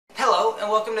and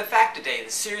welcome to Fact Today,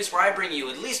 the series where I bring you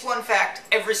at least one fact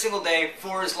every single day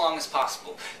for as long as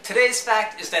possible. Today's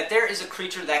fact is that there is a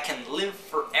creature that can live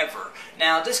forever.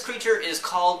 Now, this creature is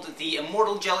called the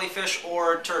Immortal Jellyfish,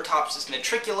 or Turritopsis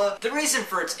Nutricula. The reason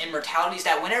for its immortality is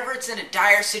that whenever it's in a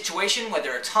dire situation,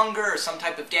 whether it's hunger or some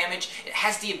type of damage, it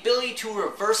has the ability to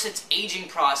reverse its aging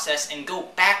process and go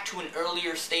back to an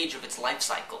earlier stage of its life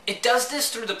cycle. It does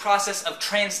this through the process of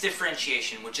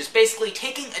differentiation, which is basically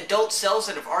taking adult cells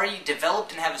that have already developed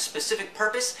and have a specific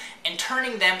purpose and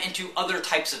turning them into other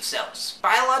types of cells.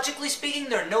 Biologically speaking,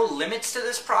 there are no limits to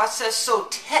this process, so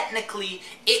technically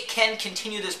it can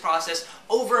continue this process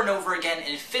over and over again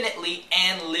infinitely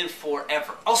and live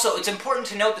forever. Also, it's important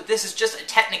to note that this is just a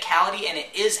technicality and it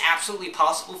is absolutely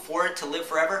possible for it to live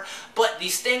forever, but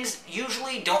these things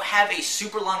usually don't have a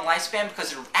super long lifespan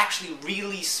because they're actually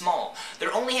really small.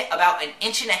 They're only about 1.5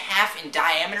 inches in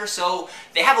diameter, so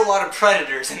they have a lot of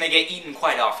predators and they get eaten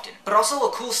quite often. But also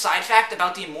a cool side fact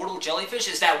about the immortal jellyfish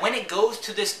is that when it goes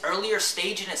to this earlier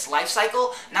stage in its life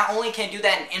cycle, not only can it do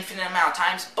that an infinite amount of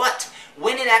times, but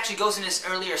when it actually goes in this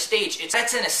earlier stage, it's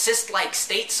in a cyst-like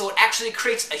state, so it actually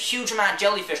creates a huge amount of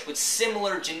jellyfish with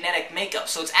similar genetic makeup.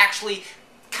 So it's actually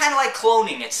kind of like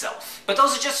cloning itself. But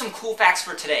those are just some cool facts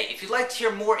for today. If you'd like to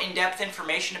hear more in-depth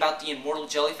information about the immortal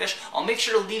jellyfish, I'll make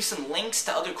sure to leave some links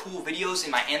to other cool videos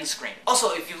in my end screen.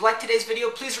 Also, if you've liked today's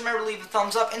video, please remember to leave a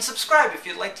thumbs up and subscribe if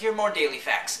you'd like to hear more daily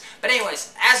facts. But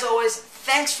anyways, as always,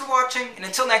 thanks for watching, and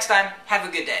until next time, have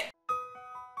a good day.